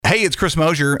Hey, it's Chris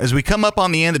Mosier. As we come up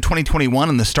on the end of 2021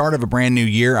 and the start of a brand new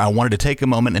year, I wanted to take a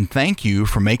moment and thank you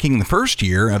for making the first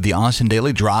year of the Austin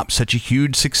Daily Drop such a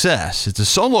huge success. It's a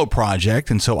solo project,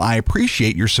 and so I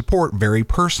appreciate your support very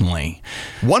personally.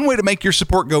 One way to make your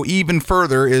support go even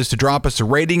further is to drop us a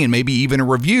rating and maybe even a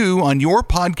review on your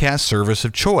podcast service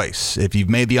of choice. If you've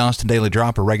made the Austin Daily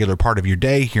Drop a regular part of your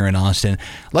day here in Austin,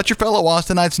 let your fellow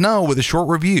Austinites know with a short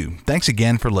review. Thanks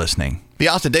again for listening. The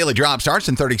Austin Daily Drop starts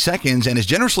in 30 seconds and is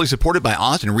generously supported by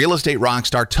Austin real estate rock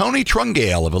star Tony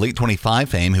Trungale of Elite 25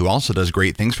 fame, who also does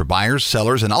great things for buyers,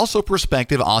 sellers, and also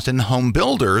prospective Austin home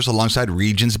builders alongside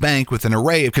Regions Bank with an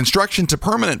array of construction to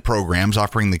permanent programs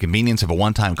offering the convenience of a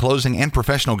one-time closing and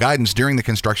professional guidance during the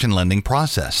construction lending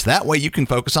process. That way you can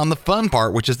focus on the fun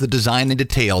part, which is the design and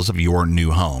details of your new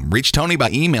home. Reach Tony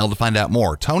by email to find out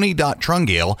more.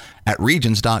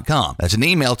 Tony.Trungale@Regions.com. That's an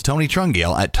email to Tony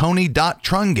Trungale at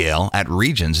Tony.Trungale@Regions.com.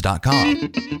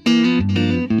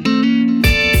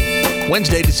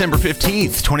 Wednesday, December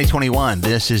 15th, 2021.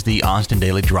 This is the Austin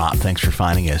Daily Drop. Thanks for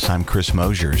finding us. I'm Chris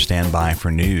Mosier. Stand by for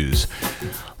news.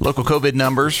 Local COVID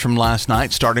numbers from last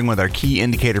night, starting with our key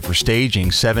indicator for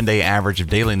staging. 7-day average of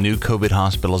daily new COVID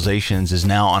hospitalizations is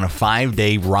now on a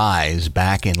 5-day rise,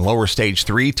 back in lower stage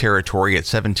 3 territory at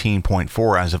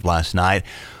 17.4 as of last night.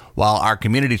 While our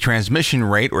community transmission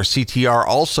rate, or CTR,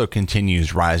 also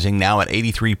continues rising, now at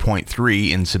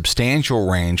 83.3 in substantial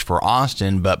range for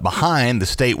Austin, but behind the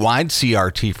statewide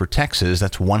CRT for Texas.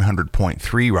 That's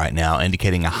 100.3 right now,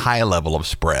 indicating a high level of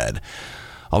spread.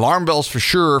 Alarm bells for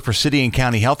sure for city and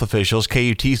county health officials.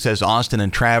 KUT says Austin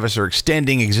and Travis are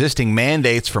extending existing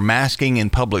mandates for masking in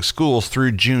public schools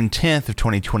through June 10th of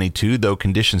 2022, though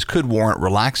conditions could warrant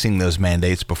relaxing those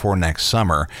mandates before next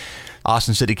summer.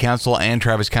 Austin City Council and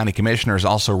Travis County Commissioners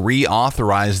also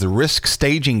reauthorized the risk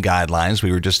staging guidelines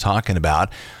we were just talking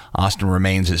about. Austin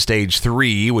remains at stage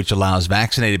 3, which allows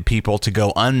vaccinated people to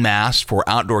go unmasked for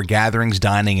outdoor gatherings,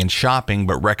 dining, and shopping,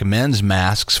 but recommends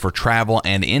masks for travel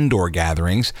and indoor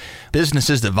gatherings.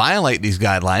 Businesses that violate these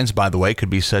guidelines, by the way, could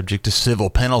be subject to civil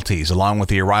penalties. Along with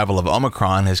the arrival of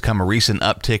Omicron has come a recent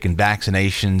uptick in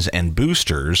vaccinations and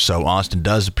boosters, so Austin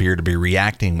does appear to be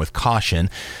reacting with caution.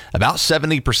 About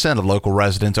 70% of local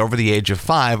residents over the age of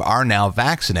 5 are now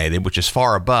vaccinated, which is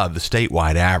far above the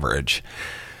statewide average.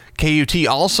 KUT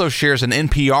also shares an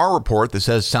NPR report that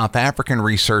says South African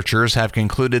researchers have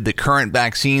concluded that current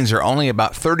vaccines are only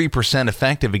about 30%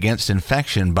 effective against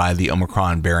infection by the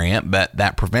Omicron variant, but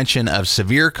that prevention of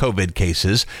severe COVID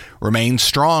cases remains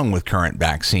strong with current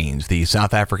vaccines. The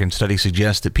South African study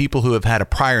suggests that people who have had a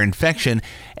prior infection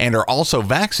and are also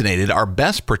vaccinated are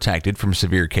best protected from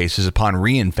severe cases upon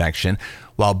reinfection,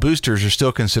 while boosters are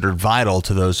still considered vital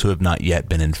to those who have not yet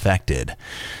been infected.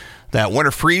 That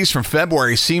winter freeze from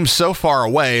February seems so far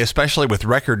away, especially with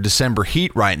record December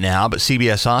heat right now, but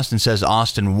CBS Austin says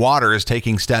Austin Water is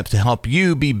taking steps to help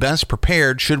you be best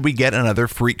prepared should we get another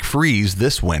freak freeze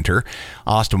this winter.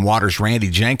 Austin Water's Randy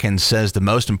Jenkins says the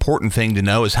most important thing to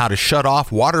know is how to shut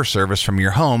off water service from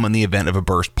your home in the event of a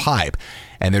burst pipe.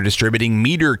 And they're distributing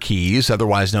meter keys,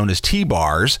 otherwise known as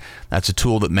T-bars. That's a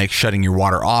tool that makes shutting your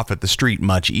water off at the street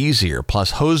much easier.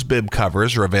 Plus, hose bib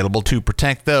covers are available to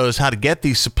protect those. How to get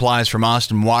these supplies from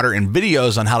Austin Water and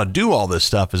videos on how to do all this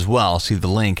stuff as well. See the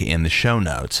link in the show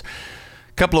notes.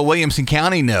 Couple of Williamson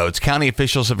County notes. County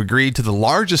officials have agreed to the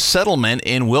largest settlement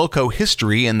in Wilco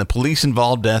history in the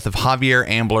police-involved death of Javier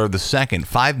Ambler II,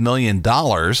 $5 million.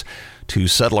 To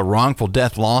settle a wrongful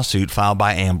death lawsuit filed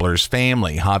by Ambler's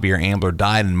family. Javier Ambler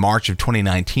died in March of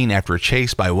 2019 after a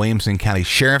chase by Williamson County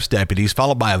Sheriff's deputies,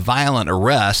 followed by a violent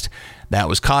arrest that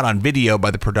was caught on video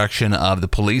by the production of the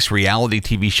police reality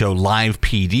TV show Live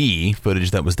PD,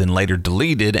 footage that was then later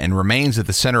deleted and remains at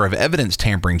the center of evidence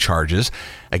tampering charges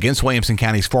against Williamson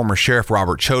County's former Sheriff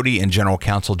Robert Chody and General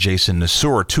Counsel Jason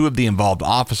Nasur. 2 of the involved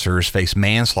officers face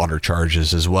manslaughter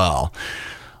charges as well.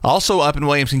 Also up in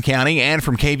Williamson County and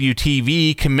from KVUE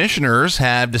TV, commissioners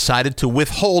have decided to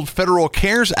withhold federal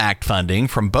CARES Act funding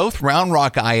from both Round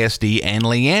Rock ISD and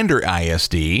Leander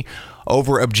ISD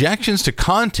over objections to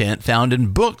content found in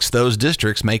books those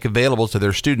districts make available to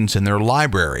their students in their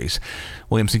libraries.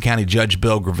 Williamson County Judge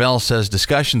Bill Gravel says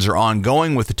discussions are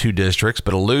ongoing with the 2 districts,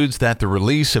 but alludes that the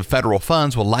release of federal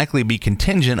funds will likely be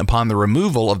contingent upon the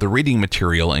removal of the reading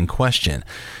material in question.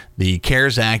 The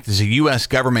CARES Act is a U.S.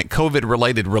 government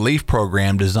COVID-related relief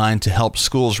program designed to help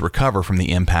schools recover from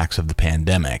the impacts of the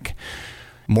pandemic.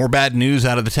 More bad news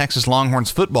out of the Texas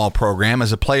Longhorns football program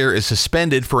as a player is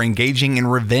suspended for engaging in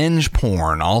revenge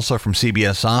porn. Also from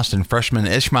CBS Austin, freshman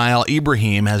Ishmael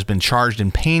Ibrahim has been charged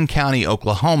in Payne County,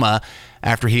 Oklahoma,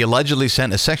 after he allegedly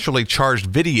sent a sexually charged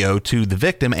video to the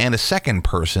victim and a second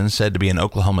person said to be an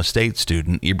Oklahoma State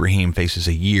student. Ibrahim faces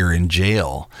a year in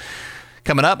jail.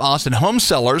 Coming up, Austin home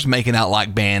sellers making out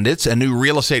like bandits. A new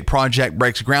real estate project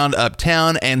breaks ground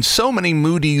uptown, and so many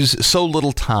Moody's, so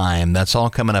little time. That's all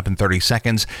coming up in 30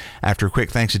 seconds. After a quick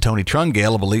thanks to Tony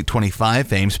Trungale of Elite 25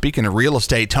 fame. Speaking of real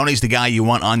estate, Tony's the guy you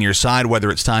want on your side,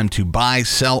 whether it's time to buy,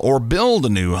 sell, or build a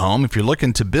new home. If you're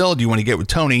looking to build, you want to get with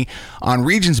Tony on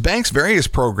Regions Bank's various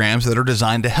programs that are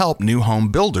designed to help new home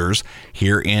builders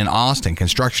here in Austin.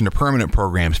 Construction to permanent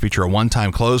programs feature a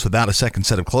one-time close without a second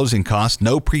set of closing costs,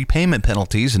 no prepayment penalties,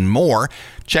 and more.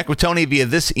 Check with Tony via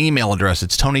this email address.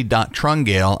 It's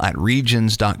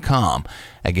tony.trungale@regions.com.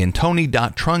 Again,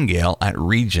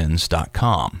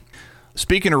 tony.trungale@regions.com.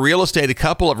 Speaking of real estate, a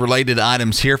couple of related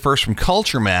items here. First from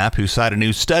Culture Map, who cite a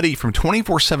new study from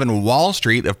 24/7 Wall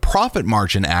Street of profit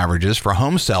margin averages for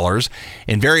home sellers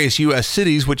in various U.S.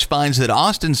 cities, which finds that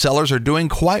Austin sellers are doing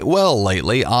quite well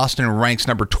lately. Austin ranks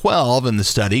number 12 in the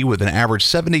study with an average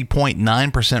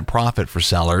 70.9% profit for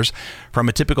sellers from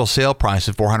a typical sale price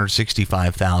of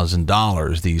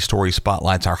 $465,000. The story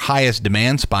spotlights our highest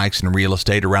demand spikes in real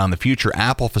estate around the future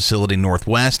Apple facility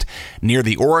Northwest, near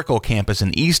the Oracle campus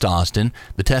in East Austin,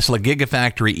 the Tesla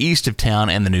Gigafactory east of town,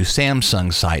 and the new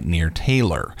Samsung site near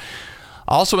Taylor.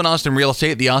 Also in Austin real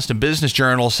estate, the Austin Business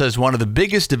Journal says one of the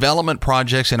biggest development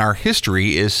projects in our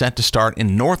history is set to start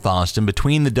in North Austin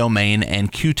between the Domain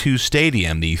and Q2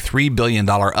 Stadium. The $3 billion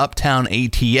Uptown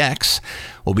ATX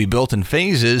will be built in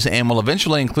phases and will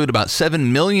eventually include about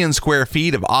 7 million square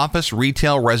feet of office,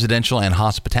 retail, residential, and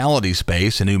hospitality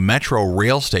space, a new metro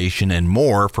rail station, and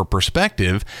more. For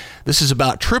perspective, this is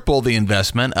about triple the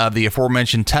investment of the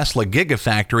aforementioned Tesla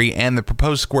Gigafactory, and the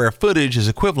proposed square footage is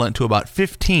equivalent to about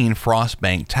 15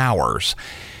 Frostbank towers.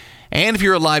 And if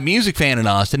you're a live music fan in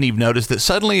Austin, you've noticed that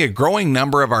suddenly a growing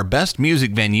number of our best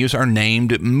music venues are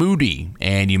named Moody.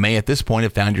 And you may at this point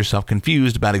have found yourself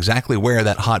confused about exactly where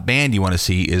that hot band you want to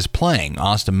see is playing.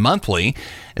 Austin Monthly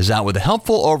is out with a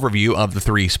helpful overview of the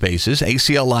three spaces: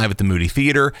 ACL Live at the Moody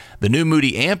Theater, the new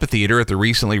Moody Amphitheater at the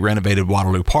recently renovated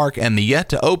Waterloo Park, and the yet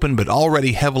to open but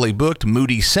already heavily booked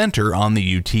Moody Center on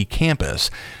the UT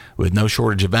campus. With no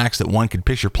shortage of acts that one could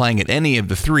picture playing at any of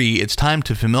the three, it's time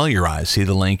to familiarize. See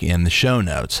the link in the show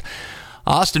notes.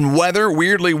 Austin weather,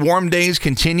 weirdly warm days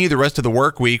continue the rest of the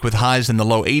work week with highs in the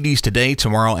low 80s today,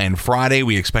 tomorrow, and Friday.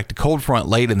 We expect a cold front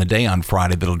late in the day on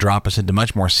Friday that'll drop us into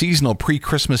much more seasonal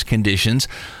pre-Christmas conditions.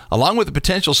 Along with a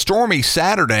potential stormy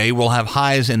Saturday, we'll have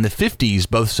highs in the 50s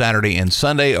both Saturday and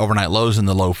Sunday, overnight lows in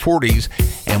the low 40s,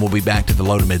 and we'll be back to the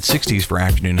low to mid 60s for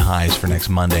afternoon highs for next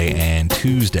Monday and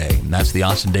Tuesday. And that's the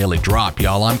Austin Daily Drop,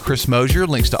 y'all. I'm Chris Mosier.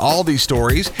 Links to all these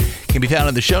stories can be found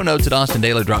in the show notes at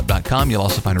austindailydrop.com. You'll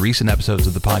also find recent episodes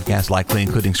of the podcast, likely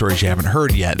including stories you haven't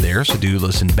heard yet there, so do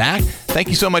listen back. Thank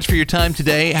you so much for your time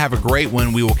today. Have a great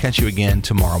one. We will catch you again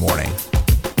tomorrow morning.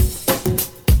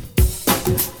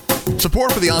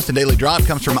 Support for the Austin Daily Drop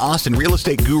comes from Austin real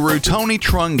estate guru Tony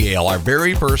Trungale, our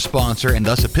very first sponsor and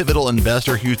thus a pivotal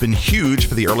investor who's been huge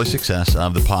for the early success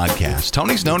of the podcast.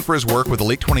 Tony's known for his work with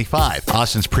Elite 25,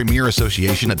 Austin's premier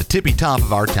association at the tippy top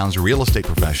of our town's real estate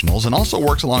professionals, and also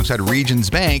works alongside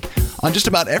Regions Bank on just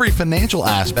about every financial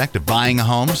aspect of buying a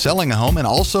home, selling a home, and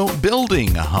also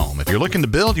building a home. If you're looking to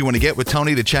build, you want to get with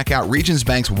Tony to check out Regions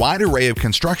Bank's wide array of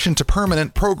construction to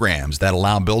permanent programs that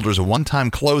allow builders a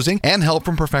one-time closing and help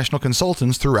from professional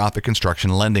consultants throughout the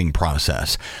construction lending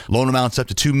process. Loan amounts up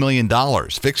to $2 million,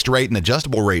 fixed rate and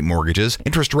adjustable rate mortgages,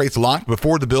 interest rates locked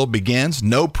before the build begins,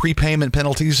 no prepayment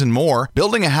penalties, and more.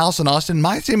 Building a house in Austin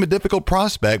might seem a difficult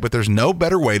prospect, but there's no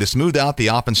better way to smooth out the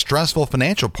often stressful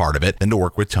financial part of it than to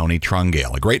work with Tony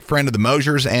Trungale, a great friend of the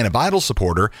Mosiers and a vital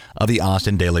supporter of the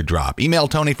Austin Daily Drop. Email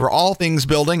Tony for all things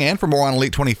building and for more on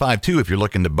Elite 25 too if you're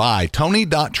looking to buy.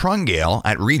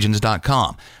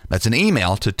 Tony.Trungale@regions.com. That's an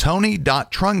email to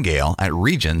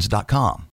Tony.Trungale@regions.com.